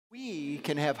We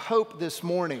can have hope this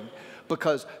morning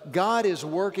because God is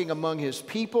working among His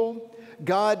people.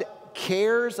 God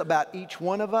cares about each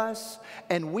one of us,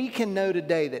 and we can know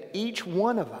today that each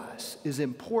one of us is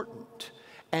important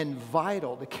and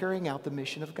vital to carrying out the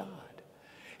mission of God.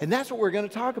 And that's what we're going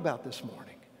to talk about this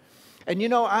morning. And you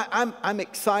know, I'm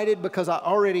excited because I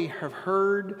already have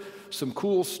heard some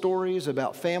cool stories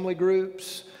about family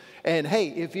groups. And hey,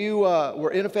 if you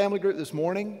were in a family group this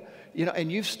morning, you know,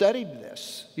 and you've studied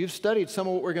this, you've studied some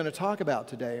of what we're going to talk about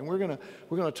today, and we're going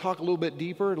to talk a little bit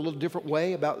deeper, in a little different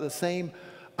way about the same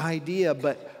idea.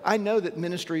 But I know that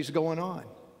ministry is going on.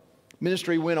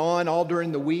 Ministry went on all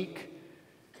during the week.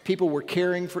 People were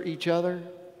caring for each other.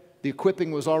 The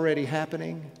equipping was already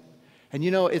happening. And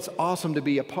you know, it's awesome to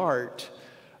be a part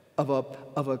of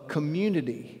a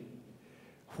community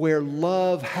where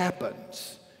love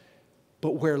happens,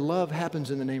 but where love happens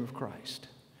in the name of Christ.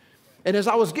 And as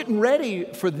I was getting ready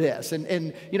for this,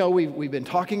 and you know, we've been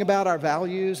talking about our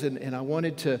values, and I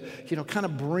wanted to, you know, kind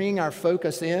of bring our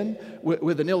focus in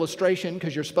with an illustration,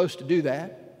 because you're supposed to do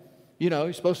that. You know,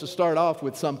 you're supposed to start off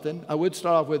with something. I would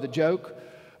start off with a joke,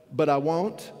 but I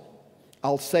won't.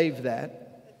 I'll save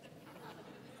that.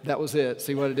 That was it.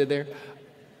 See what I did there?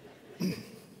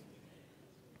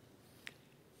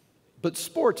 But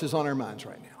sports is on our minds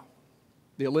right now.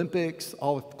 The Olympics,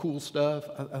 all the cool stuff.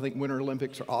 I think Winter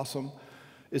Olympics are awesome.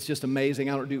 It's just amazing.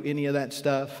 I don't do any of that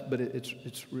stuff, but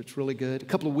it's really good. A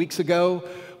couple of weeks ago,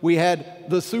 we had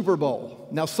the Super Bowl.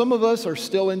 Now, some of us are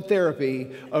still in therapy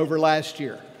over last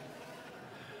year.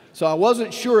 So I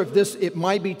wasn't sure if it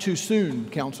might be too soon,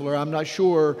 counselor. I'm not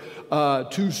sure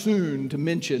too soon to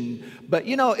mention. But,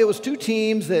 you know, it was two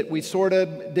teams that we sort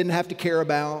of didn't have to care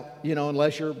about, you know,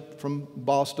 unless you're from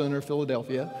Boston or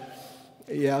Philadelphia.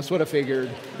 Yeah, that's what I figured.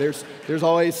 There's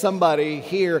always somebody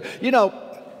here. You know,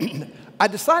 I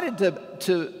decided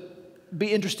to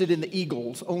be interested in the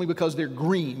Eagles only because they're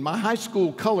green. My high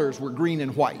school colors were green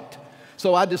and white.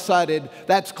 So I decided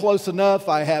that's close enough.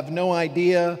 I have no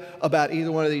idea about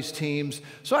either one of these teams.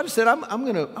 So I just said, I'm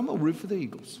gonna root for the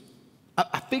Eagles.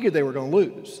 I figured they were gonna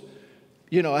lose.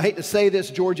 You know, I hate to say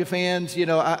this, Georgia fans, you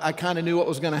know, I kind of knew what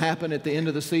was gonna happen at the end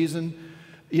of the season.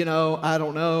 You know, I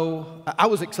don't know. I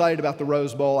was excited about the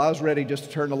Rose Bowl. I was ready just to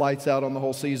turn the lights out on the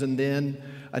whole season then.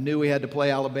 I knew we had to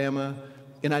play Alabama,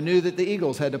 and I knew that the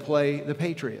Eagles had to play the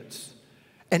Patriots.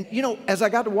 And, you know, as I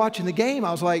got to watching the game,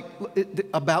 I was like,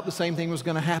 about the same thing was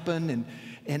going to happen,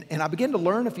 and I began to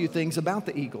learn a few things about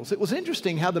the Eagles. It was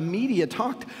interesting how the media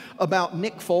talked about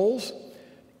Nick Foles.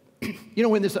 You know,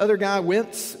 when this other guy,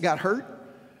 Wentz, got hurt,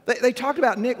 they talked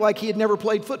about Nick like he had never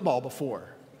played football before.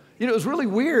 You know, it was really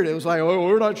weird. It was like, oh,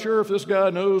 we're not sure if this guy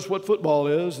knows what football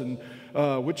is and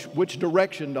which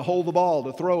direction to hold the ball,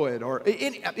 to throw it. Or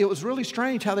it was really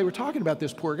strange how they were talking about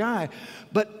this poor guy.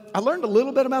 But I learned a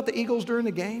little bit about the Eagles during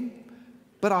the game,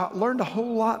 but I learned a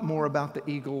whole lot more about the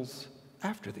Eagles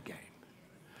after the game.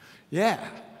 Yeah.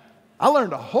 I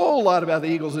learned a whole lot about the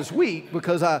Eagles this week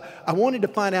because I wanted to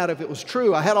find out if it was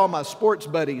true. I had all my sports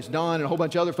buddies, Don and a whole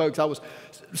bunch of other folks. I was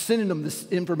sending them this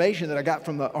information that I got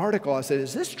from the article. I said,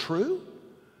 is this true?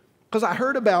 Because I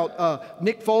heard about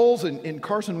Nick Foles and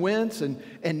Carson Wentz and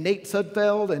Nate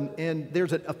Sudfeld, and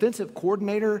there's an offensive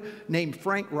coordinator named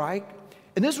Frank Reich.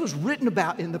 And this was written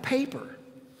about in the paper.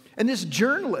 And this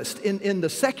journalist in the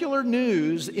secular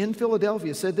news in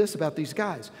Philadelphia said this about these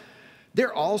guys.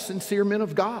 They're all sincere men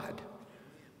of God.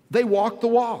 They walk the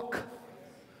walk.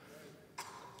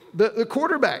 The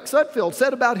quarterback, Sudfeld,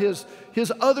 said about his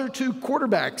other two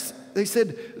quarterbacks, they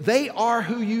said, they are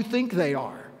who you think they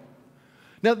are.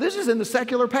 Now, this is in the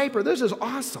secular paper. This is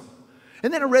awesome.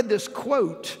 And then I read this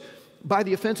quote by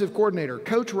the offensive coordinator.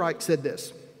 Coach Reich said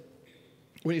this.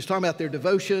 When he was talking about their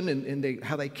devotion and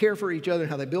how they care for each other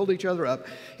and how they build each other up,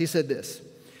 he said this.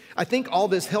 I think all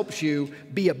this helps you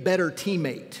be a better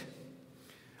teammate.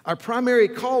 Our primary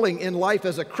calling in life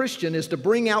as a Christian is to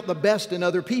bring out the best in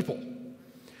other people.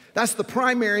 That's the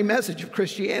primary message of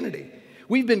Christianity.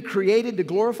 We've been created to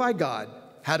glorify God.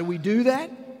 How do we do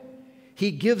that? He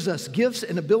gives us gifts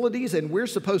and abilities, and we're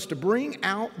supposed to bring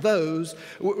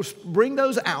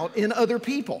those out in other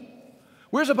people.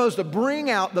 We're supposed to bring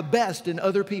out the best in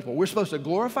other people. We're supposed to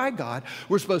glorify God.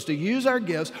 We're supposed to use our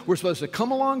gifts. We're supposed to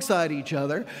come alongside each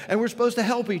other, and we're supposed to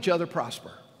help each other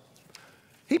prosper.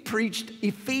 He preached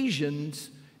Ephesians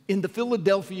in the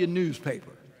Philadelphia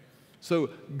newspaper. So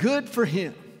good for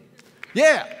him.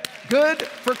 Yeah, good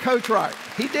for Coach Wright.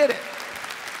 He did it.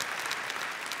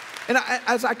 And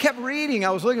as I kept reading, I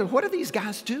was looking, what are these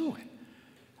guys doing?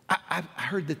 I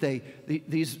heard that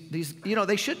these you know,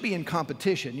 they should be in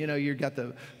competition. You know, you've got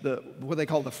the what they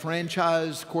call the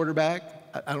franchise quarterback.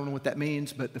 I don't know what that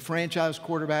means, but the franchise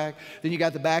quarterback. Then you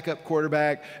got the backup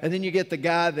quarterback. And then you get the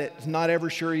guy that's not ever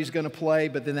sure he's going to play,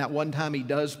 but then that one time he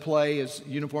does play, his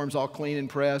uniform's all clean and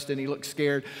pressed, and he looks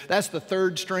scared. That's the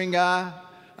third string guy.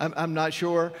 I'm not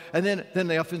sure. And then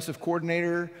the offensive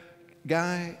coordinator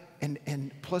guy,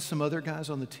 and plus some other guys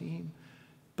on the team.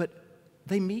 But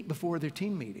they meet before their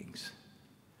team meetings.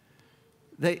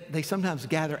 They sometimes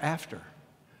gather after.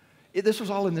 This was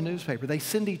all in the newspaper. They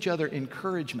send each other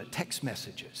encouragement, text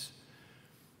messages.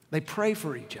 They pray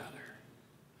for each other.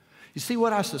 You see,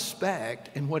 what I suspect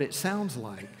and what it sounds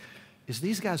like is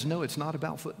these guys know it's not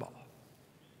about football.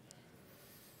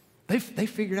 They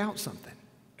figured out something.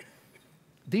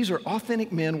 These are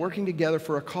authentic men working together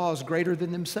for a cause greater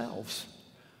than themselves.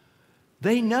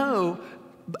 They know,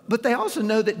 but they also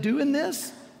know that doing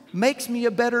this makes me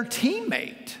a better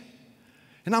teammate.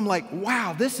 And I'm like,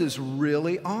 wow, this is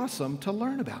really awesome to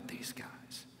learn about these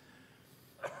guys.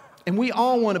 And we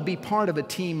all want to be part of a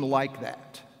team like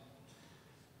that.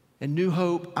 And New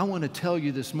Hope, I want to tell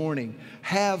you this morning,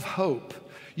 have hope.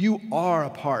 You are a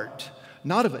part,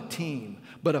 not of a team,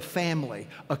 but a family,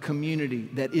 a community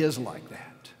that is like that.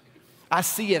 I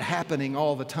see it happening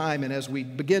all the time, and as we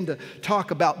begin to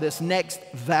talk about this next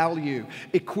value,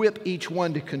 equip each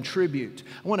one to contribute,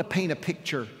 I want to paint a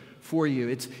picture for you.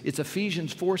 It's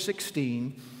Ephesians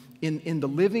 4:16 in the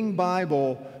Living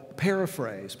Bible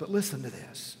paraphrase, but listen to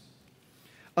this.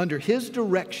 Under His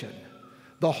direction,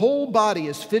 the whole body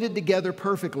is fitted together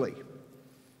perfectly,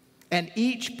 and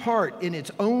each part in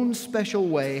its own special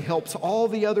way helps all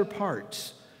the other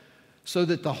parts, so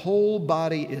that the whole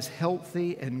body is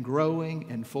healthy and growing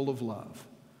and full of love.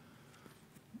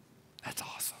 That's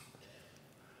awesome.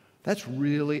 That's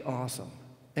really awesome.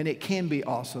 And it can be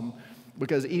awesome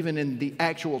because even in the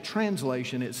actual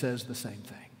translation, it says the same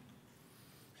thing.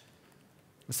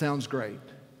 It sounds great.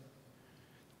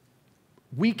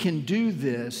 We can do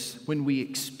this when we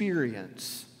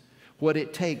experience what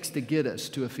it takes to get us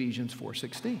to Ephesians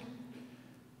 4:16.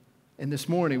 And this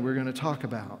morning, we're going to talk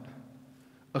about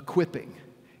equipping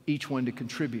each one to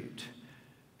contribute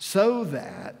so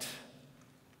that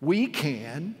we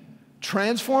can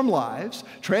transform lives,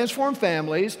 transform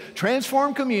families,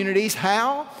 transform communities.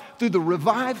 How? Through the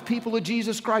revived people of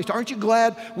Jesus Christ. Aren't you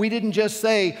glad we didn't just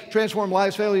say transform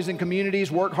lives, families, and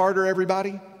communities, work harder,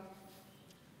 everybody?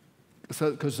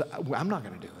 Because I'm not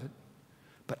going to do it.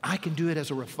 But I can do it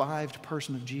as a revived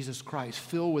person of Jesus Christ,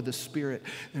 filled with the Spirit.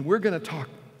 And we're going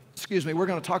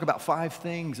to talk about 5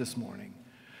 things this morning.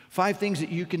 5 things that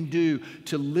you can do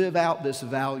to live out this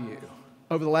value.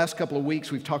 Over the last couple of weeks,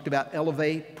 we've talked about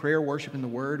elevate, prayer, worship, and the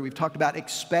Word. We've talked about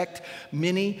expect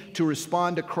many to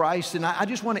respond to Christ. And I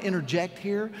just want to interject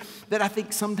here that I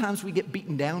think sometimes we get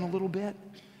beaten down a little bit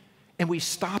and we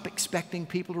stop expecting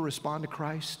people to respond to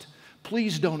Christ.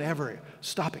 Please don't ever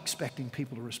stop expecting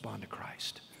people to respond to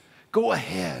Christ. Go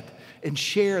ahead and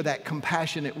share that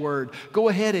compassionate word. Go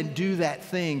ahead and do that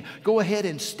thing. Go ahead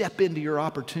and step into your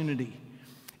opportunity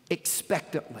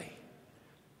expectantly.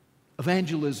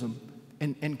 Evangelism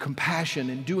and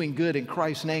compassion and doing good in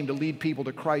Christ's name to lead people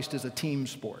to Christ is a team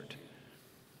sport.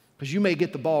 Because you may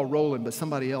get the ball rolling, but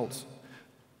somebody else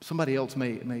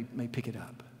may pick it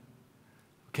up.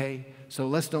 Okay? So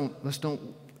let's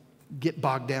don't get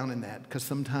bogged down in that, because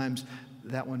sometimes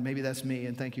that one, maybe that's me,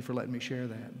 and thank you for letting me share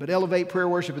that. But elevate, prayer,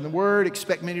 worship, and the Word,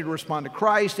 expect many to respond to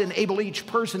Christ, enable each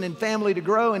person and family to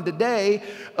grow, and today,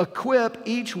 equip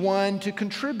each one to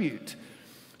contribute.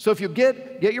 So if you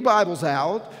get your Bibles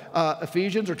out,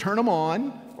 Ephesians, or turn them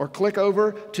on, or click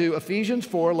over to Ephesians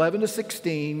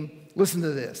 4:11-16, listen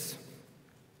to this.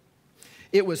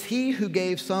 It was He who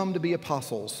gave some to be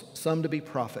apostles, some to be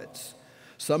prophets,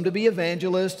 some to be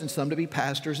evangelists, and some to be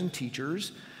pastors and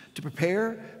teachers, to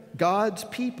prepare God's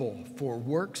people for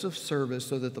works of service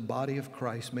so that the body of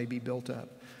Christ may be built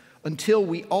up, until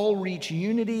we all reach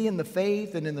unity in the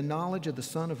faith and in the knowledge of the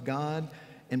Son of God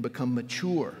and become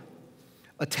mature,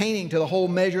 attaining to the whole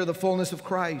measure of the fullness of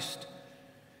Christ.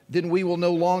 Then we will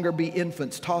no longer be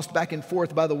infants, tossed back and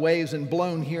forth by the waves and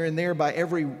blown here and there by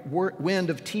every wind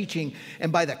of teaching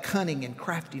and by the cunning and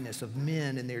craftiness of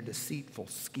men and their deceitful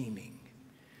scheming.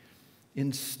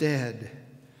 Instead,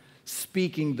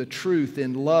 speaking the truth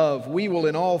in love, we will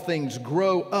in all things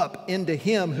grow up into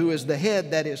Him who is the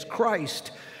head, that is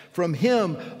Christ. From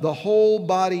Him, the whole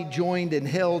body, joined and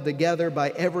held together by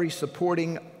every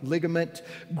supporting ligament,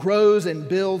 grows and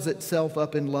builds itself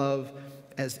up in love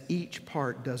as each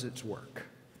part does its work.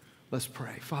 Let's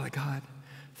pray. Father God,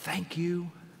 thank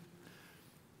you.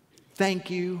 Thank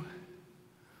you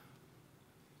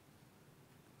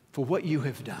for what you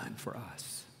have done for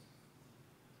us.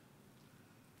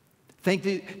 Thank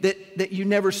you that you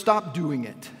never stopped doing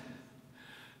it.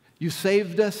 You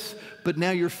saved us, but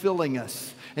now you're filling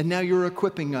us, and now you're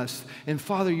equipping us. And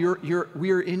Father,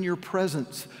 we are in your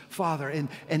presence, Father,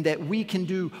 and that we can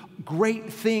do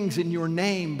great things in your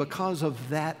name because of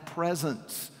that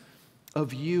presence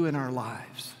of you in our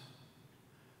lives.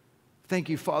 Thank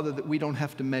you, Father, that we don't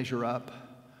have to measure up.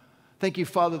 Thank you,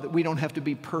 Father, that we don't have to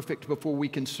be perfect before we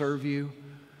can serve you.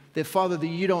 That, Father, that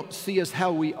you don't see us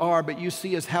how we are, but you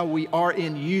see us how we are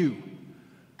in you.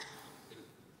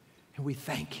 And we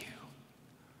thank you.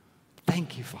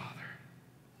 Thank you, Father.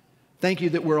 Thank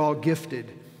you that we're all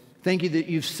gifted. Thank you that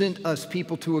you've sent us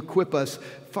people to equip us.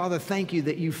 Father, thank you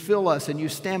that you fill us and you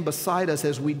stand beside us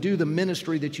as we do the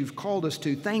ministry that you've called us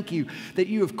to. Thank you that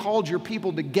you have called your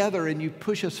people together and you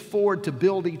push us forward to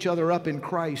build each other up in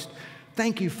Christ.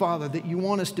 Thank you, Father, that you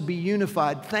want us to be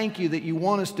unified. Thank you that you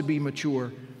want us to be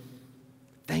mature.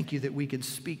 Thank you that we can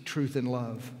speak truth in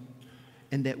love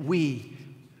and that we,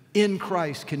 in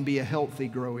Christ, can be a healthy,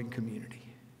 growing community.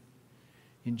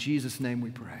 In Jesus' name we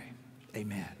pray.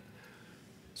 Amen.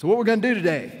 So what we're going to do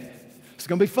today, it's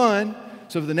going to be fun.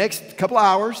 So for the next couple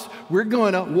hours, we're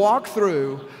going to walk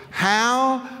through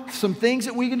how some things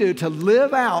that we can do to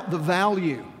live out the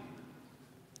value,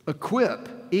 equip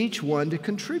each one to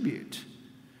contribute.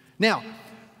 Now,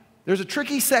 there's a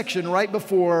tricky section right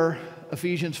before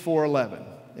Ephesians 4:11.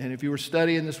 And if you were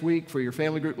studying this week for your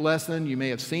family group lesson, you may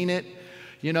have seen it.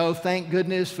 You know, thank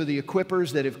goodness for the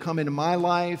equippers that have come into my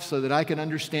life so that I can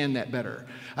understand that better.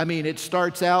 I mean, it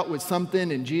starts out with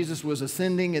something and Jesus was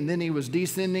ascending and then he was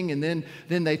descending and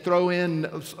then they throw in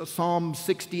Psalm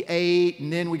 68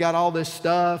 and then we got all this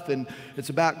stuff and it's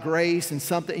about grace and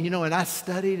something, you know, and I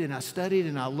studied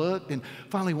and I looked and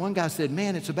finally one guy said,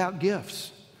 man, it's about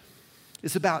gifts.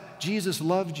 It's about Jesus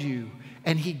loved you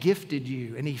and he gifted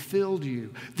you and he filled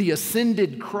you. The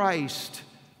ascended Christ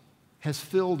has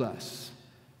filled us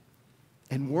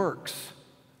and works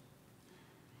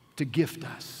to gift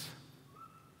us.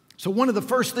 So one of the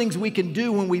first things we can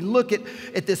do when we look at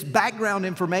this background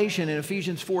information in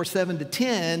Ephesians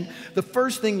 4:7-10, the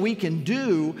first thing we can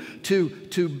do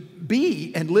to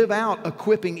be and live out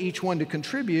equipping each one to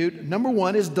contribute, number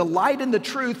one, is delight in the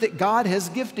truth that God has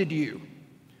gifted you.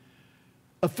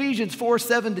 Ephesians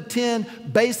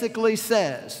 4:7-10 basically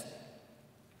says,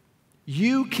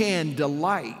 you can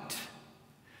delight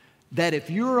that if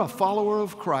you're a follower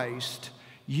of Christ,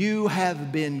 you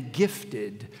have been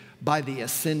gifted by the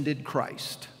ascended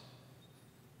Christ.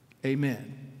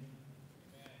 Amen.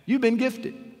 You've been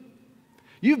gifted.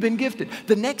 You've been gifted.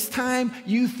 The next time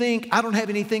you think, I don't have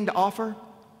anything to offer,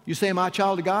 you say, am I a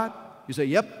child of God? You say,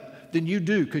 yep, then you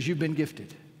do because you've been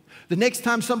gifted. The next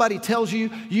time somebody tells you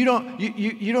you don't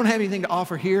have anything to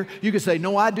offer here, you can say,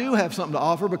 no, I do have something to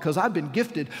offer because I've been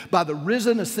gifted by the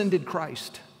risen, ascended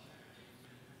Christ.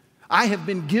 I have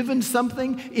been given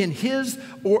something in his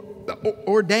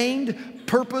ordained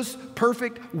purpose,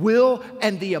 perfect will,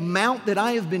 and the amount that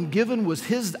I have been given was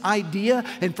his idea.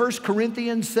 And 1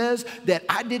 Corinthians says that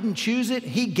I didn't choose it,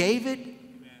 he gave it. Amen.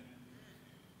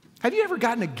 Have you ever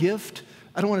gotten a gift?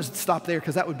 I don't want to stop there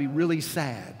because that would be really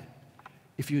sad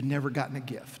if you had never gotten a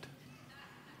gift.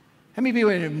 How many people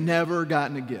have never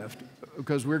gotten a gift?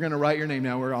 Because we're going to write your name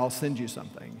now where I'll send you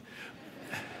something.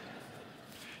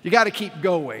 You got to keep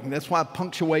going. That's why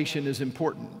punctuation is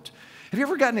important. Have you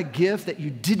ever gotten a gift that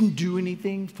you didn't do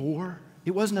anything for?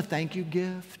 It wasn't a thank you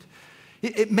gift.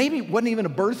 It maybe wasn't even a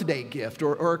birthday gift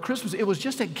or a Christmas. It was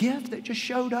just a gift that just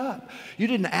showed up. You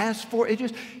didn't ask for it.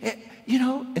 You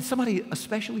know, and somebody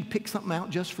especially picked something out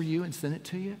just for you and sent it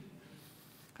to you.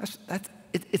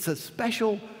 It's a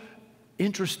special,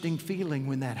 interesting feeling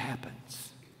when that happens.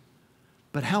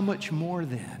 But how much more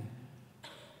then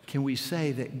can we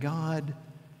say that God,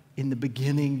 in the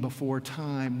beginning, before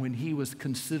time, when he was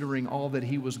considering all that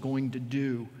he was going to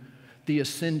do, the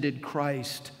ascended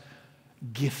Christ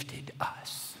gifted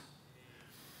us.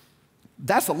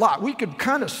 That's a lot. We could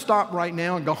kind of stop right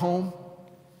now and go home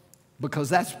because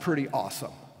that's pretty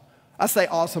awesome. I say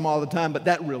awesome all the time, but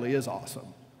that really is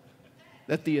awesome.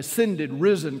 That the ascended,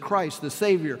 risen Christ, the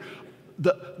Savior,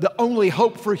 the only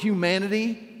hope for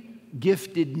humanity,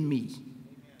 gifted me.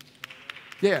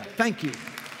 Yeah, thank you.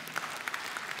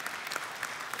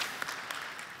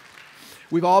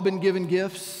 We've all been given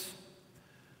gifts,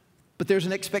 but there's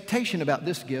an expectation about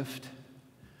this gift,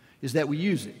 is that we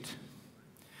use it.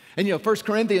 And you know, 1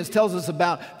 Corinthians tells us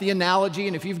about the analogy,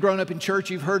 and if you've grown up in church,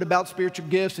 you've heard about spiritual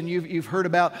gifts, and you've heard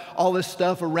about all this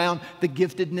stuff around the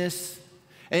giftedness,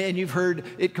 and you've heard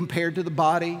it compared to the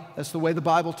body. That's the way the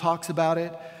Bible talks about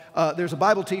it. there's a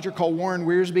Bible teacher called Warren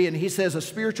Wiersbe, and he says a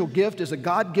spiritual gift is a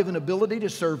God-given ability to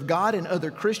serve God and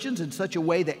other Christians in such a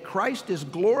way that Christ is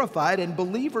glorified and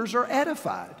believers are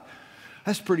edified.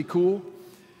 That's pretty cool.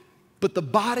 But the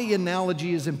body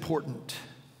analogy is important.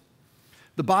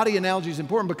 The body analogy is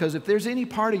important because if there's any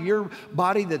part of your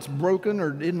body that's broken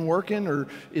or isn't working or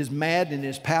is mad and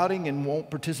is pouting and won't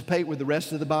participate with the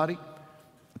rest of the body,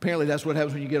 apparently that's what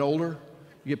happens when you get older.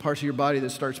 You get parts of your body that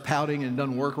starts pouting and it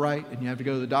doesn't work right, and you have to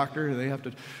go to the doctor, and they have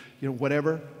to,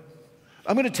 whatever.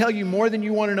 I'm going to tell you more than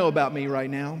you want to know about me right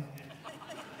now.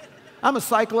 I'm a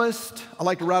cyclist. I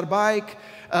like to ride a bike.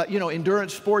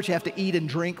 Endurance sports, you have to eat and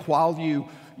drink while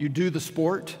you do the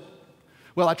sport.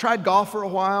 Well, I tried golf for a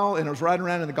while, and I was riding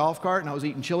around in the golf cart, and I was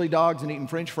eating chili dogs and eating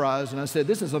French fries, and I said,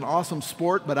 this is an awesome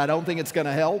sport, but I don't think it's going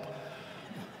to help.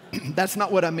 That's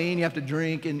not what I mean. You have to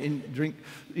drink and drink,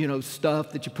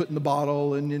 stuff that you put in the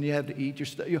bottle, and then you have to eat your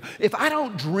stuff. If I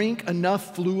don't drink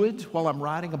enough fluids while I'm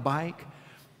riding a bike,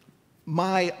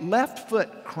 my left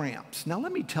foot cramps. Now,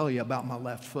 let me tell you about my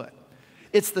left foot.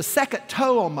 It's the second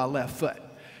toe on my left foot.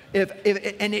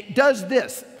 And it does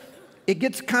this. It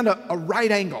gets kind of a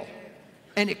right angle,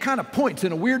 and it kind of points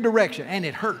in a weird direction, and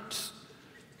it hurts.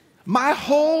 My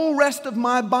whole rest of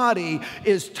my body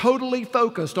is totally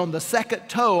focused on the second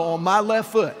toe on my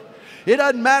left foot. It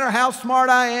doesn't matter how smart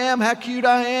I am, how cute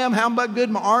I am, how good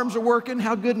my arms are working,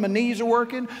 how good my knees are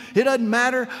working. It doesn't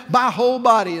matter. My whole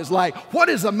body is like, what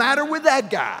is the matter with that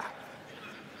guy?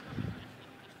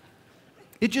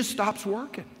 It just stops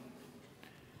working.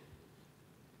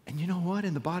 And you know what?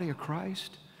 In the body of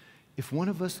Christ, if one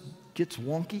of us gets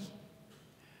wonky,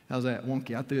 how's that?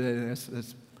 Wonky. I threw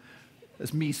that.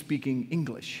 That's me speaking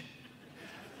English.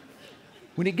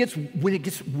 When it gets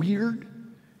weird,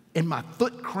 and my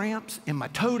foot cramps, and my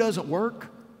toe doesn't work,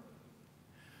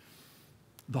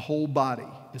 the whole body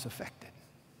is affected.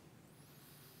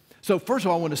 So first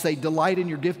of all, I want to say, delight in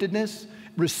your giftedness,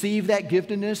 receive that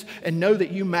giftedness, and know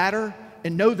that you matter,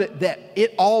 and know that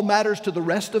it all matters to the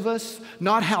rest of us,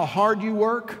 not how hard you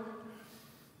work,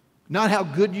 not how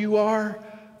good you are,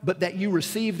 but that you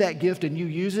receive that gift and you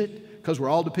use it, because we're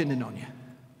all dependent on you.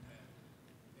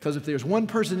 Because if there's one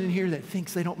person in here that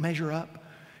thinks they don't measure up,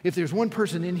 if there's one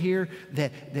person in here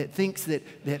that thinks that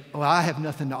I have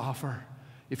nothing to offer,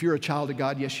 if you're a child of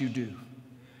God, yes, you do.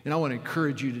 And I want to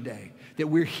encourage you today that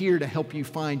we're here to help you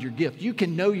find your gift. You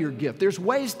can know your gift. There's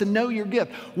ways to know your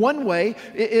gift. One way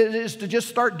is to just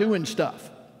start doing stuff.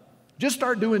 Just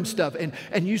start doing stuff,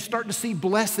 and you start to see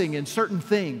blessing in certain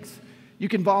things. You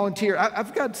can volunteer.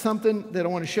 I've got something that I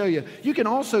want to show you. You can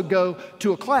also go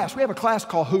to a class. We have a class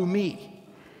called Who Me?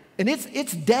 And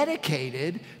it's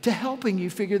dedicated to helping you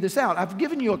figure this out. I've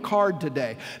given you a card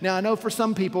today. Now, I know for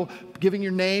some people, giving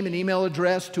your name and email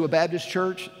address to a Baptist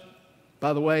church,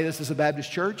 by the way, this is a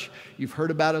Baptist church. You've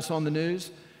heard about us on the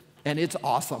news, and it's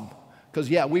awesome. Because,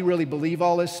 yeah, we really believe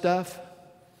all this stuff.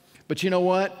 But you know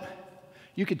what?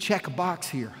 You could check a box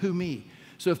here, Who Me?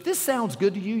 So if this sounds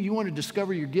good to you, you want to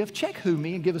discover your gift, check Who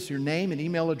Me and give us your name and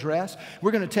email address. We're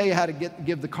going to tell you how to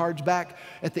give the cards back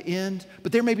at the end.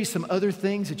 But there may be some other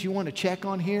things that you want to check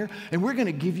on here. And we're going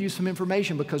to give you some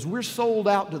information because we're sold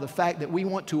out to the fact that we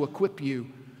want to equip you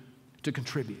to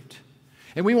contribute.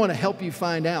 And we want to help you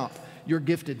find out your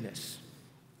giftedness.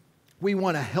 We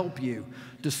want to help you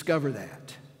discover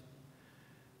that.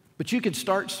 But you can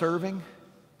start serving.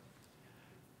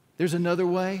 There's another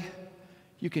way.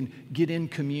 You can get in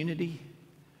community.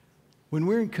 When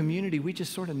we're in community, we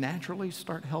just sort of naturally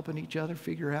start helping each other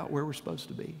figure out where we're supposed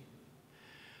to be.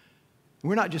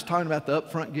 We're not just talking about the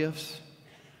upfront gifts.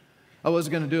 I was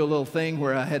going to do a little thing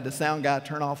where I had the sound guy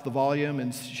turn off the volume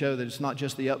and show that it's not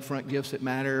just the upfront gifts that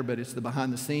matter, but it's the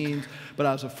behind the scenes. But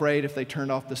I was afraid if they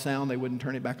turned off the sound, they wouldn't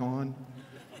turn it back on.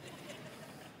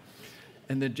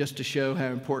 And then just to show how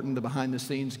important the behind the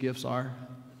scenes gifts are.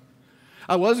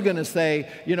 I was going to say,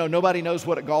 nobody knows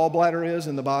what a gallbladder is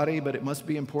in the body, but it must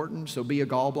be important, so be a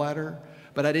gallbladder.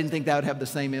 But I didn't think that would have the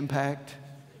same impact.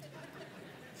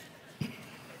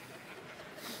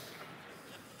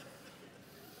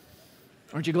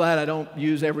 Aren't you glad I don't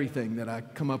use everything that I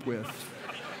come up with?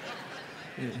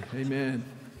 Amen.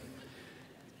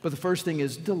 But the first thing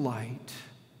is delight.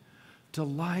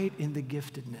 Delight in the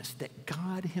giftedness that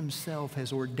God Himself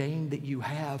has ordained that you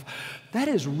have. That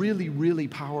is really, really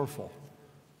powerful.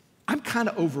 I'm kind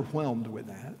of overwhelmed with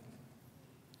that.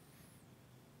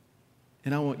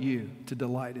 And I want you to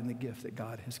delight in the gift that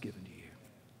God has given you.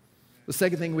 The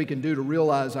second thing we can do to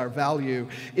realize our value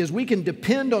is we can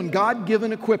depend on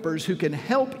God-given equippers who can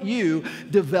help you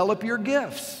develop your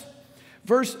gifts.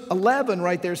 Verse 11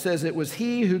 right there says it was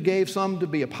He who gave some to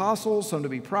be apostles, some to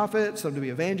be prophets, some to be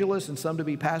evangelists, and some to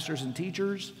be pastors and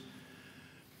teachers.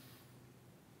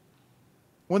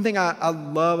 One thing I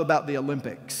love about the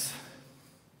Olympics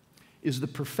is the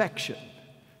perfection,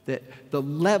 that the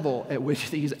level at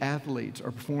which these athletes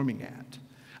are performing at.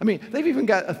 I mean, they've even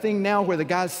got a thing now where the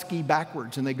guys ski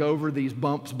backwards and they go over these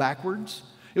bumps backwards.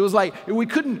 It was like we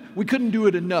couldn't do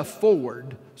it enough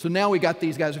forward, so now we got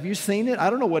these guys. Have you seen it? I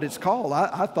don't know what it's called.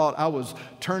 I thought I was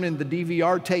turning the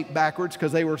DVR tape backwards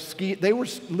because they were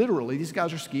literally, these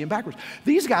guys are skiing backwards.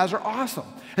 These guys are awesome.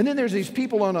 And then there's these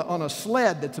people on a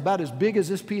sled that's about as big as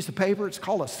this piece of paper. It's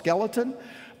called a skeleton.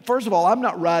 First of all, I'm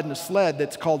not riding a sled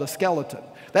that's called a skeleton.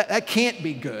 That can't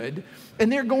be good.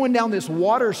 And they're going down this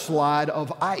water slide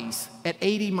of ice at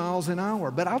 80 miles an hour.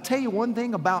 But I'll tell you one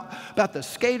thing about the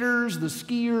skaters, the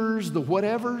skiers, the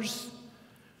whatevers.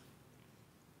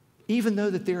 Even though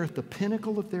that they're at the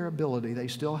pinnacle of their ability, they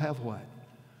still have what?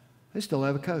 They still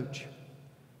have a coach.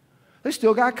 They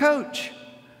still got a coach.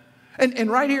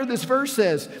 And right here, this verse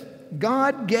says,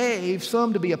 God gave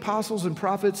some to be apostles and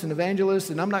prophets and evangelists,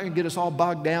 and I'm not going to get us all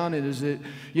bogged down. And is it,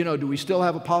 do we still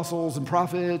have apostles and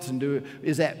prophets? And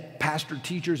is that pastor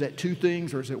teachers, that two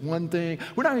things, or is it one thing?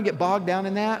 We're not going to get bogged down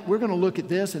in that. We're going to look at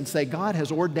this and say God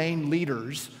has ordained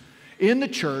leaders in the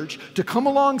church to come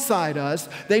alongside us.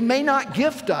 They may not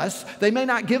gift us. They may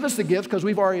not give us a gift because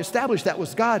we've already established that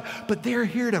was God, but they're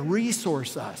here to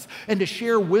resource us and to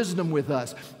share wisdom with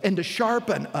us and to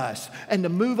sharpen us and to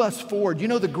move us forward. You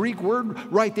know the Greek word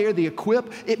right there, the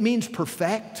equip, it means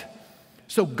perfect.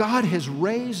 So God has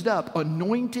raised up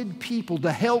anointed people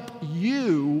to help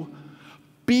you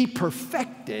be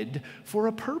perfected for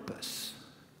a purpose.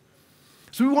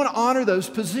 So we want to honor those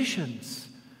positions.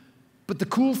 But the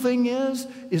cool thing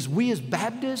is we as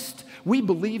Baptists, we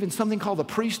believe in something called the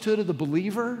priesthood of the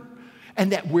believer,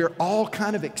 and that we're all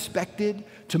kind of expected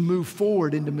to move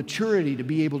forward into maturity to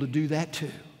be able to do that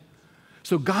too.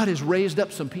 So God has raised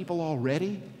up some people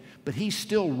already, but He's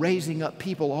still raising up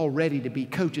people already to be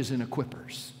coaches and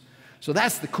equippers. So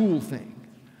that's the cool thing.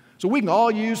 So we can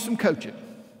all use some coaching.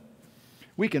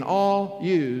 We can all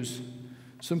use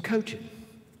some coaching.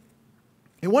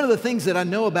 And one of the things that I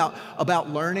know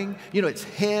about learning, it's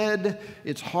head,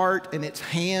 it's heart, and it's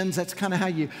hands. That's kind of how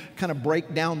you kind of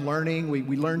break down learning. We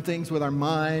learn things with our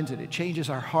minds, and it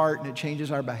changes our heart, and it changes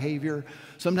our behavior.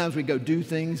 Sometimes we go do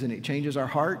things, and it changes our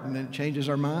heart, and then it changes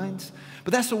our minds.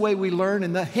 But that's the way we learn.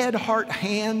 And the head, heart,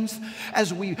 hands,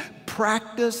 as we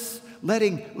practice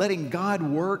letting God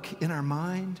work in our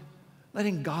mind,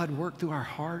 letting God work through our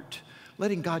heart,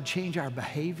 letting God change our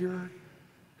behavior,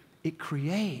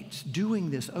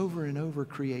 doing this over and over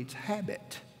creates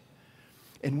habit.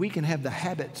 And we can have the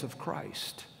habits of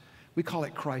Christ. We call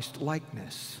it Christ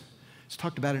likeness. It's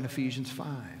talked about in Ephesians 5.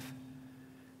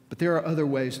 But there are other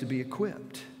ways to be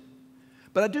equipped.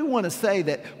 But I do want to say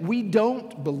that we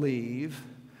don't believe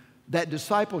that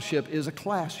discipleship is a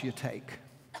class you take,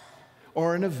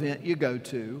 or an event you go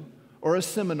to, or a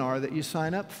seminar that you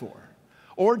sign up for,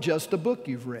 or just a book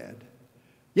you've read.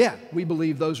 Yeah, we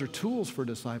believe those are tools for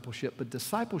discipleship, but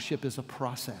discipleship is a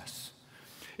process.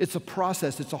 It's a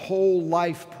process. It's a whole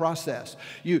life process.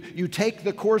 You take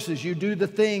the courses, you do the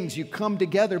things, you come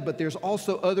together, but there's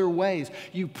also other ways.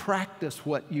 You practice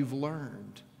what you've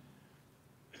learned.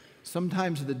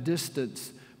 Sometimes the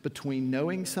distance between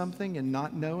knowing something and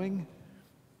not knowing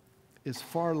is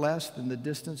far less than the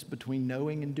distance between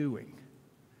knowing and doing.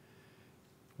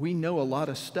 We know a lot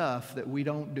of stuff that we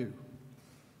don't do.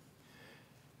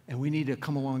 And we need to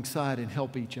come alongside and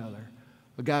help each other.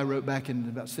 A guy wrote back in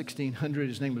about 1600,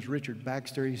 his name was Richard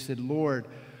Baxter. He said, Lord,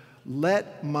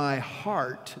 let my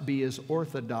heart be as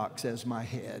orthodox as my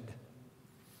head.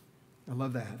 I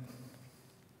love that.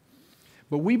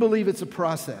 But we believe it's a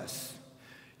process.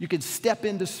 You can step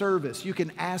into service. You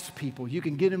can ask people. You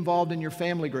can get involved in your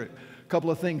family group. A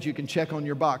couple of things you can check on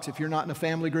your box. If you're not in a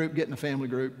family group, get in a family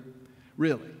group.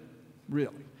 Really.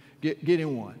 Get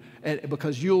in one. And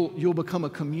because you'll become a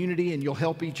community and you'll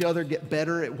help each other get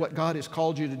better at what God has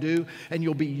called you to do, and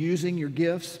you'll be using your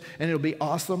gifts, and it'll be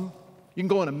awesome. You can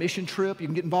go on a mission trip. You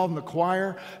can get involved in the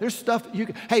choir. There's stuff you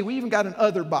can. Hey, we even got an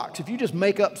other box. If you just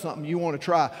make up something you want to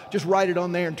try, just write it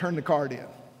on there and turn the card in.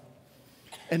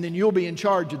 And then you'll be in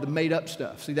charge of the made up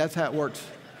stuff. See, that's how it works.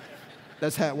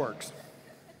 That's how it works.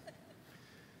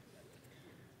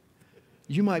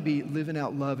 You might be living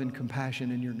out love and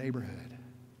compassion in your neighborhood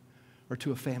or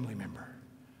to a family member.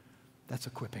 That's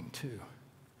equipping too.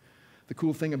 The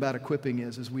cool thing about equipping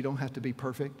is we don't have to be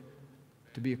perfect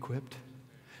to be equipped.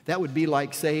 That would be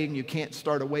like saying you can't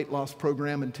start a weight loss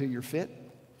program until you're fit.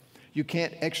 You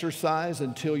can't exercise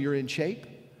until you're in shape.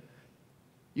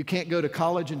 You can't go to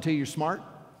college until you're smart.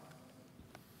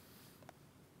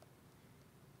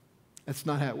 That's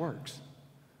not how it works.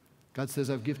 God says,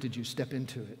 I've gifted you, step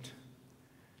into it.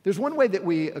 There's one way that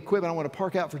we equip, and I want to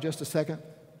park out for just a second.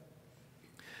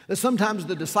 That sometimes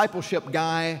the discipleship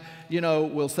guy,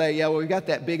 will say, yeah, well, we got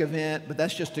that big event, but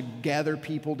that's just to gather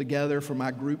people together for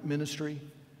my group ministry.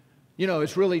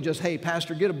 It's really just, hey,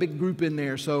 pastor, get a big group in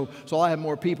there so I have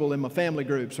more people in my family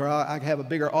groups, or I have a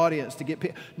bigger audience to get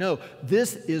people. No,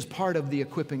 this is part of the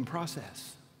equipping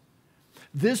process.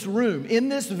 This room, in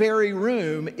this very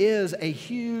room, is a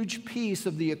huge piece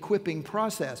of the equipping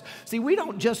process. See, we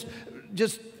don't just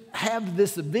have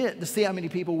this event to see how many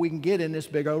people we can get in this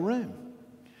big old room.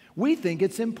 We think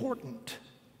it's important.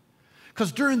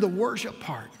 Because during the worship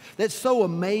part, that's so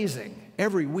amazing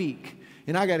every week.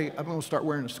 And I'm going to start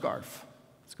wearing a scarf.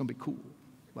 It's going to be cool,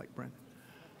 like Brent.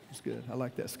 It's good. I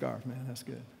like that scarf, man. That's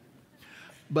good.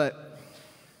 But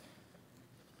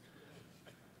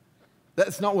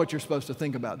that's not what you're supposed to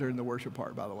think about during the worship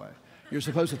part, by the way. You're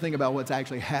supposed to think about what's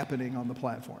actually happening on the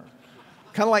platform.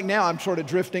 Kind of like now, I'm sort of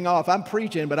drifting off. I'm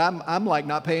preaching, but I'm like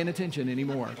not paying attention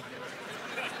anymore.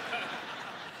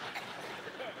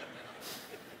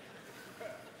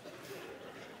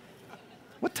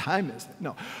 What time is it?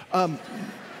 No.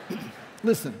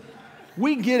 Listen,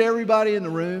 we get everybody in the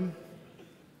room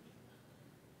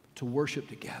to worship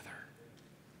together.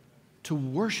 To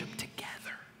worship together.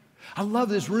 I love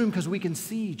this room because we can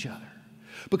see each other.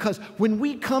 Because when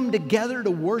we come together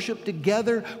to worship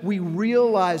together, we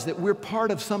realize that we're part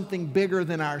of something bigger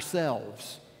than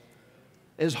ourselves.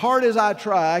 As hard as I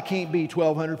try, I can't be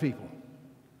 1,200 people.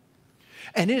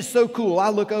 And it's so cool. I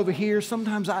look over here.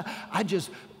 Sometimes I just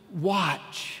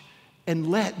watch and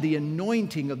let the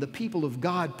anointing of the people of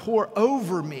God pour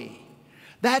over me.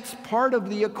 That's part of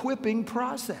the equipping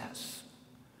process.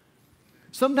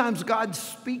 Sometimes God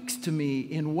speaks to me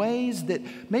in ways that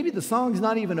maybe the song's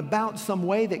not even about some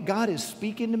way that God is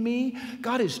speaking to me.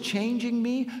 God is changing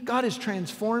me. God is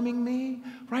transforming me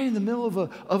right in the middle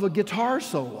of a guitar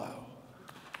solo.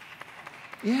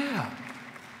 Yeah,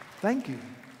 thank you.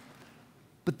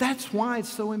 But that's why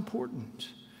it's so important.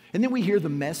 And then we hear the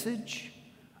message.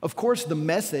 Of course, the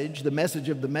message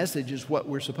of the message is what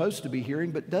we're supposed to be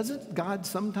hearing, but doesn't God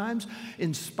sometimes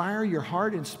inspire your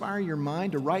heart, inspire your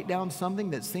mind to write down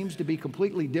something that seems to be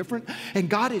completely different? And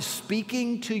God is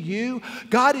speaking to you.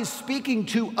 God is speaking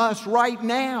to us right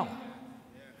now.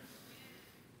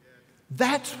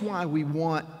 That's why we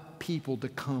want people to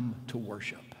come to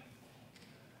worship.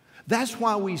 That's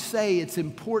why we say it's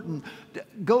important.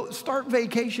 Go start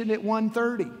vacation at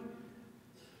 1:30.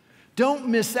 Don't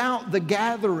miss out the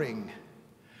gathering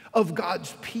of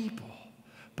God's people,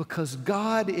 because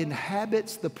God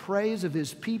inhabits the praise of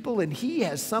His people, and He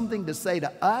has something to say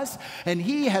to us, and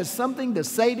He has something to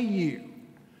say to you.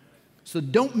 So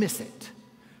don't miss it,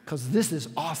 because this is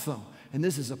awesome, and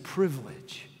this is a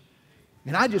privilege.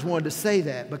 And I just wanted to say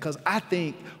that because I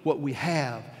think what we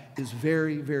have is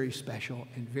very, very special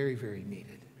and very, very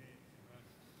needed.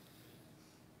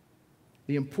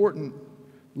 The important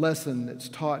lesson that's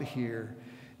taught here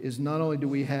is not only do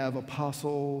we have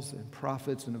apostles and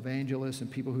prophets and evangelists and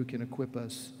people who can equip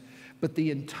us, but the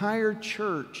entire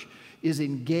church is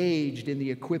engaged in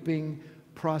the equipping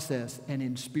process and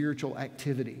in spiritual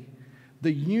activity.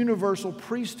 The universal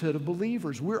priesthood of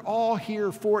believers. We're all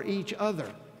here for each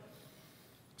other.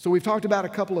 So we've talked about a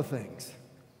couple of things.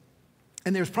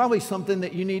 And there's probably something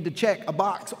that you need to check a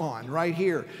box on right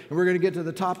here. And we're going to get to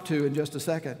the top two in just a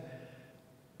second.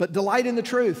 But delight in the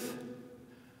truth.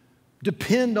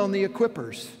 Depend on the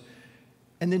equippers.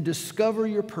 And then discover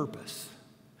your purpose.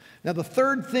 Now, the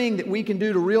third thing that we can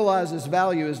do to realize this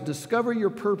value is discover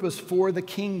your purpose for the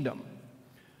kingdom.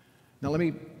 Now, let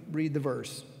me read the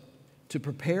verse. To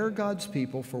prepare God's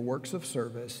people for works of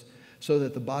service so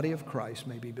that the body of Christ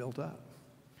may be built up.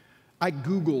 I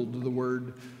Googled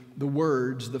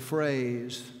the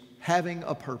phrase, having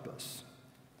a purpose.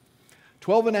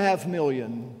 12.5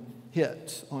 million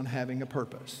hits on having a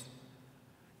purpose.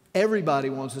 Everybody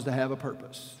wants us to have a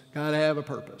purpose. Got to have a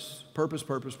purpose. Purpose,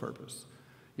 purpose, purpose.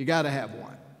 You got to have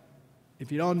one.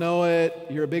 If you don't know it,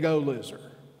 you're a big old loser.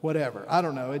 Whatever. I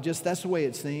don't know. That's the way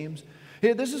it seems.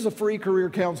 Here, this is a free career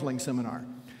counseling seminar.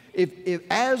 If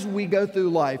as we go through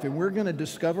life and we're going to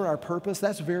discover our purpose,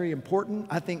 that's very important.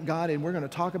 I think God, and we're going to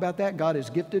talk about that, God has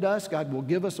gifted us. God will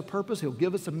give us a purpose. He'll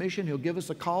give us a mission. He'll give us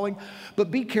a calling. But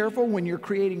be careful when you're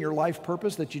creating your life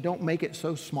purpose that you don't make it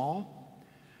so small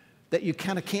that you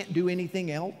kind of can't do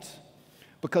anything else,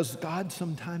 because God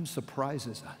sometimes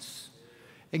surprises us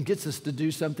and gets us to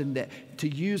do something to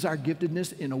use our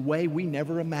giftedness in a way we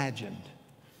never imagined.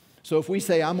 So if we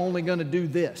say, I'm only going to do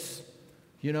this,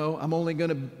 I'm only going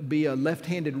to be a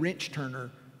left-handed wrench turner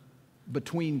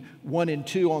between 1 and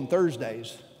 2 on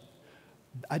Thursdays.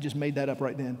 I just made that up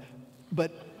right then.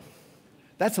 But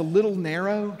That's a little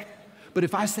narrow. But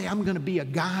if I say I'm going to be a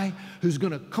guy who's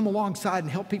going to come alongside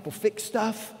and help people fix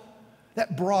stuff,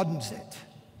 that broadens it.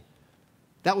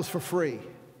 That was for free.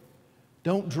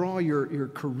 Don't draw your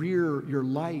career, your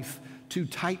life too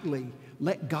tightly.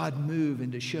 Let God move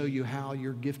and to show you how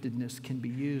your giftedness can be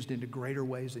used into greater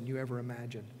ways than you ever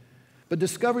imagined. But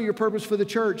discover your purpose for the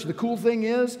church. The cool thing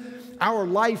is, our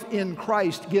life in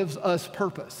Christ gives us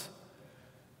purpose.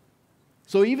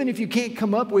 So even if you can't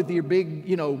come up with your big,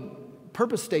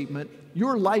 purpose statement,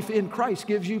 your life in Christ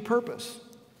gives you purpose.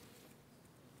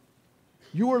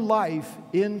 Your life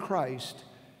in Christ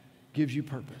gives you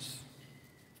purpose.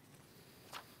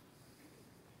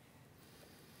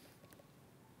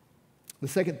 The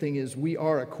second thing is we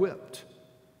are equipped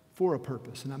for a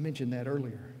purpose, and I mentioned that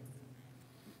earlier.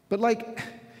 But like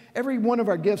every one of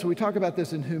our gifts, we talk about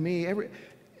this in Who Me,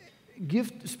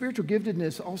 spiritual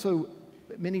giftedness also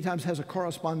many times has a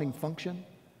corresponding function.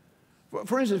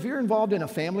 For instance, if you're involved in a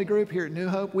family group here at New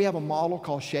Hope, we have a model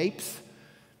called SHAPES.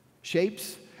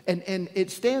 SHAPES, and it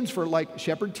stands for like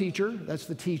shepherd teacher, that's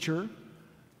the teacher.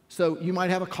 So you might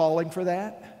have a calling for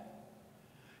that.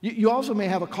 You also may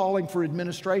have a calling for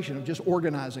administration, of just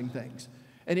organizing things.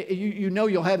 And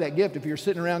you'll have that gift if you're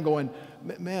sitting around going,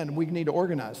 man, we need to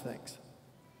organize things.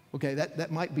 Okay, that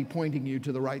might be pointing you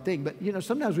to the right thing. But,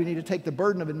 sometimes we need to take the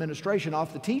burden of administration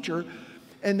off the teacher.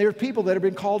 And there are people that have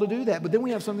been called to do that. But then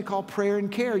we have something called prayer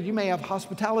and care. You may have a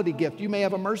hospitality gift. You may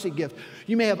have a mercy gift.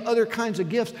 You may have other kinds of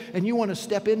gifts, and you want to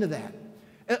step into that.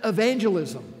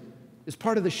 Evangelism is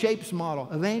part of the SHAPES model,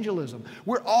 evangelism.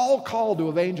 We're all called to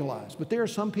evangelize, but there are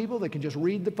some people that can just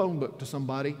read the phone book to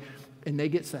somebody and they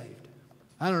get saved.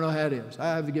 I don't know how it is.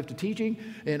 I have the gift of teaching,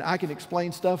 and I can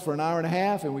explain stuff for an hour and a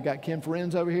half, and we got Ken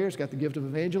Ferenz over here. He's got the gift of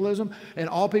evangelism, and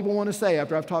all people want to say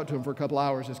after I've talked to him for a couple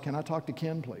hours is, can I talk to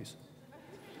Ken, please?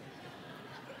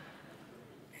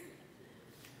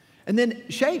 And then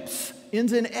SHAPES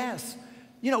ends in S.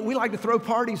 We like to throw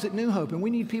parties at New Hope, and we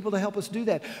need people to help us do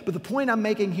that. But the point I'm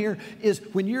making here is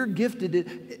when your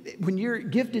giftedness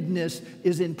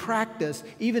is in practice,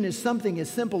 even as something as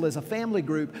simple as a family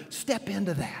group, step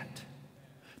into that.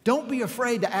 Don't be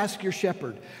afraid to ask your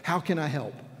shepherd, how can I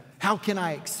help? How can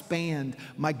I expand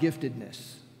my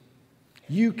giftedness?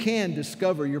 You can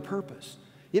discover your purpose.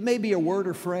 It may be a word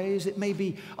or phrase. It may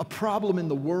be a problem in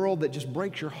the world that just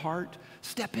breaks your heart.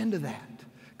 Step into that.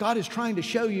 God is trying to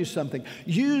show you something.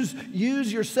 Use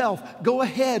yourself. Go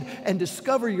ahead and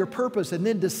discover your purpose, and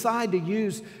then decide to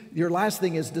use, your last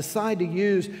thing is decide to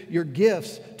use your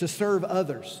gifts to serve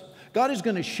others. God is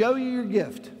going to show you your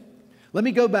gift. Let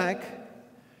me go back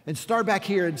and start back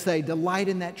here and say, delight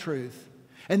in that truth.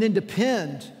 And then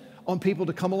depend on people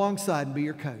to come alongside and be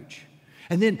your coach.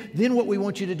 And then what we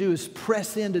want you to do is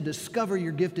press in to discover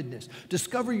your giftedness,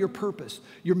 discover your purpose,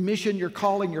 your mission, your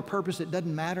calling, your purpose. It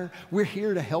doesn't matter. We're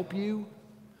here to help you.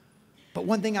 But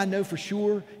one thing I know for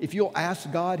sure, if you'll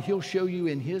ask God, He'll show you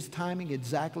in His timing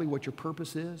exactly what your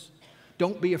purpose is.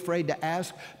 Don't be afraid to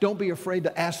ask. Don't be afraid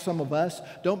to ask some of us.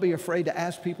 Don't be afraid to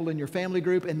ask people in your family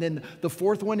group. And then the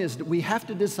fourth one is that we have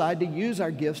to decide to use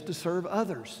our gifts to serve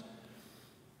others.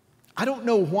 I don't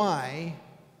know why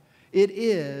it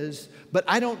is, but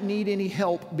I don't need any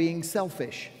help being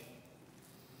selfish.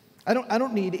 I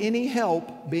don't need any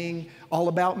help being all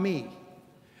about me.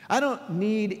 I don't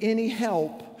need any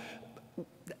help.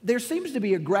 There seems to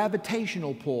be a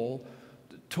gravitational pull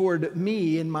toward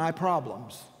me and my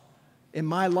problems in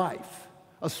my life,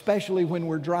 especially when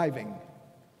we're driving.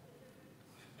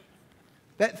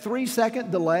 That 3-second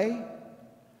delay,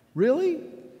 really?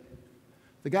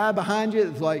 The guy behind you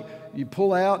is like, you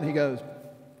pull out and he goes,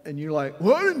 and you're like,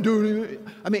 well, I didn't do anything.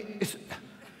 I mean,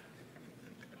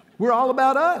 we're all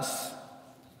about us.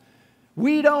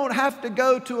 We don't have to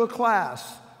go to a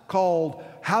class called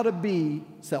How to Be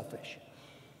Selfish.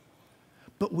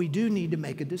 But we do need to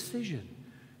make a decision.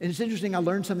 And it's interesting, I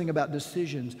learned something about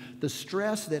decisions. The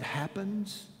stress that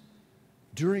happens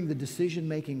during the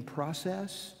decision-making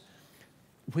process,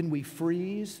 when we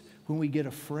freeze, when we get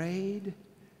afraid,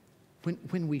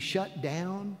 when we shut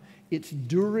down, it's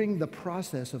during the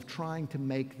process of trying to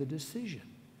make the decision.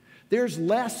 There's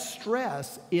less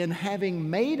stress in having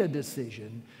made a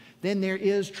decision than there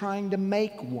is trying to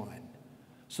make one.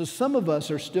 So some of us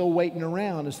are still waiting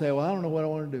around and say, well, I don't know what I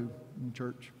want to do in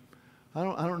church. I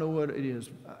don't know what it is.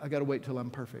 I got to wait till I'm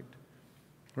perfect.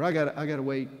 Or I got to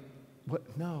wait.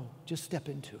 What? No, just step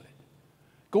into it.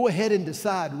 Go ahead and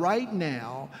decide right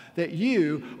now that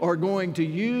you are going to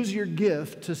use your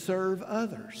gift to serve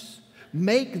others.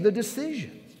 Make the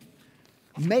decision.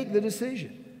 Make the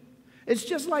decision. It's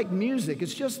just like music.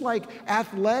 It's just like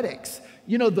athletics.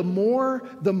 You know, the more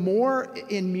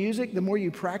in music, the more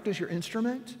you practice your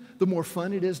instrument, the more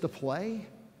fun it is to play.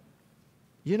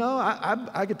 You know,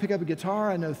 I could pick up a guitar,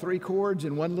 I know 3 chords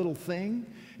and one little thing,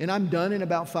 and I'm done in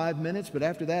about 5 minutes, but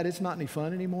after that, it's not any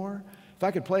fun anymore. If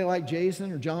I could play like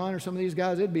Jason or John or some of these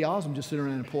guys, it'd be awesome just sit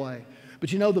around and play.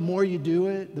 But you know, the more you do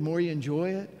it, the more you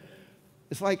enjoy it.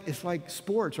 It's like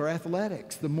sports or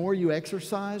athletics. The more you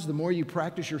exercise, the more you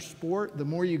practice your sport, the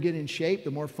more you get in shape,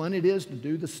 the more fun it is to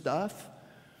do the stuff,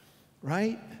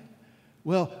 right?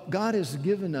 Well, God has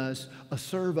given us a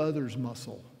serve others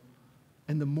muscle.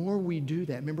 And the more we do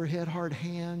that, remember head, heart,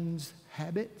 hands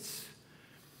habits?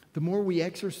 The more we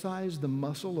exercise the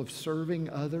muscle of serving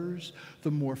others,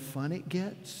 the more fun it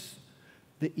gets,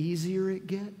 the easier it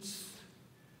gets,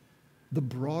 the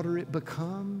broader it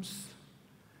becomes,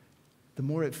 the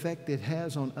more effect it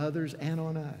has on others and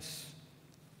on us.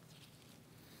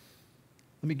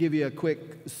 Let me give you a quick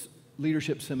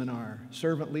leadership seminar,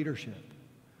 servant leadership.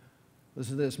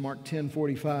 Listen to this, Mark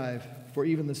 10:45. For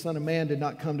even the Son of Man did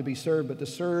not come to be served, but to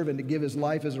serve and to give his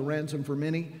life as a ransom for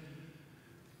many.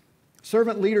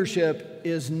 Servant leadership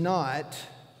is not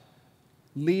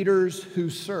leaders who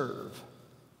serve.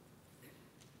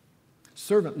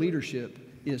 Servant leadership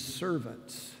is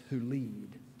servants who lead.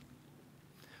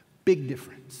 Big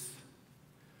difference.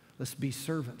 Let's be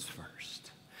servants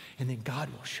first. And then God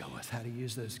will show us how to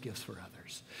use those gifts for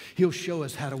others. He'll show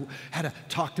us how to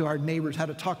talk to our neighbors, how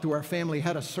to talk to our family,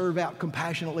 how to serve out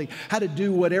compassionately, how to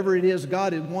do whatever it is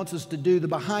God wants us to do. The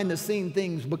behind-the-scene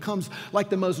things becomes like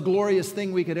the most glorious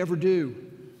thing we could ever do.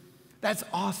 That's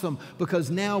awesome because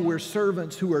now we're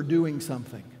servants who are doing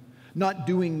something, not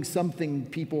doing something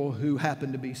people who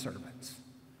happen to be servants.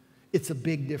 It's a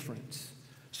big difference.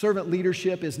 Servant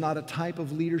leadership is not a type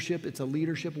of leadership, it's a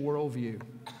leadership worldview.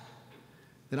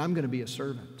 That I'm going to be a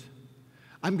servant.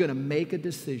 I'm going to make a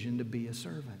decision to be a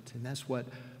servant. And that's what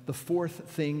the fourth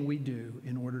thing we do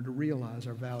in order to realize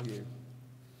our value.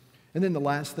 And then the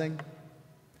last thing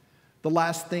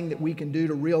that we can do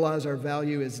to realize our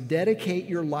value is dedicate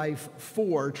your life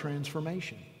for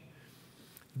transformation.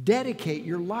 Dedicate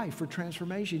your life for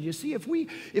transformation. You see, if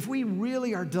we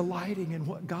really are delighting in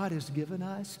what God has given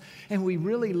us, and we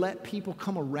really let people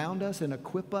come around us and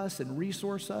equip us and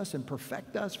resource us and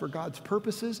perfect us for God's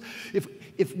purposes,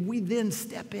 if we then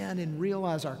step in and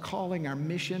realize our calling, our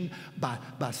mission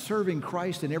by serving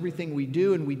Christ in everything we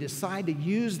do, and we decide to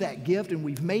use that gift and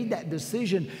we've made that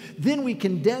decision, then we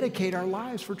can dedicate our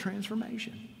lives for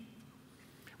transformation.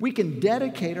 We can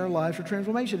dedicate our lives for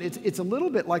transformation. It's a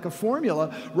little bit like a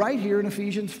formula right here in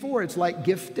Ephesians 4. It's like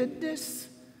giftedness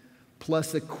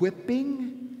plus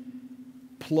equipping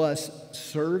plus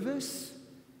service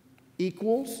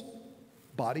equals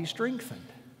body strengthened.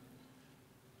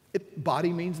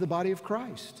 Body means the body of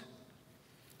Christ.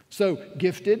 So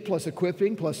gifted plus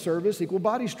equipping plus service equal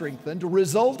body strengthened,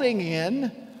 resulting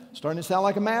in, starting to sound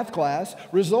like a math class,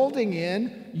 resulting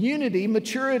in unity,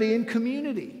 maturity, and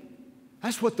community.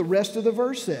 That's what the rest of the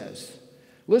verse says.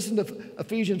 Listen to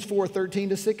Ephesians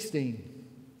 4:13-16.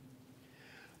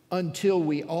 Until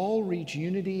we all reach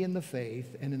unity in the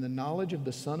faith and in the knowledge of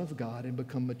the Son of God and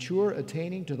become mature,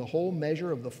 attaining to the whole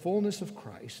measure of the fullness of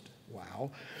Christ.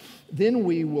 Wow. Then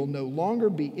we will no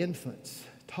longer be infants,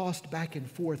 tossed back and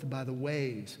forth by the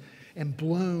waves and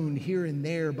blown here and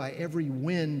there by every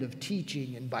wind of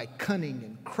teaching and by cunning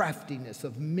and craftiness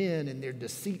of men and their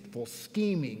deceitful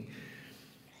scheming.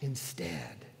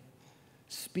 Instead,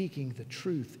 speaking the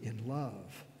truth in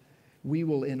love, we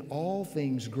will in all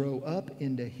things grow up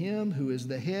into Him who is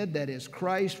the head, that is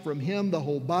Christ. From Him the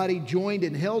whole body, joined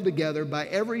and held together by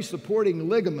every supporting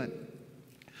ligament,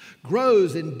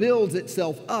 grows and builds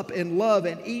itself up in love,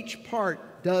 and each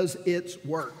part does its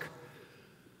work.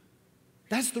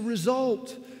 That's the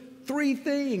result. 3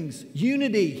 things: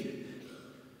 unity,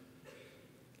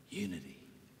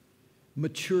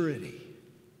 maturity,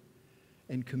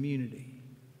 and community.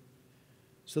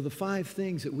 So the 5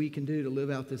 things that we can do to live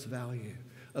out this value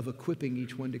of equipping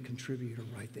each one to contribute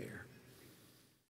are right there.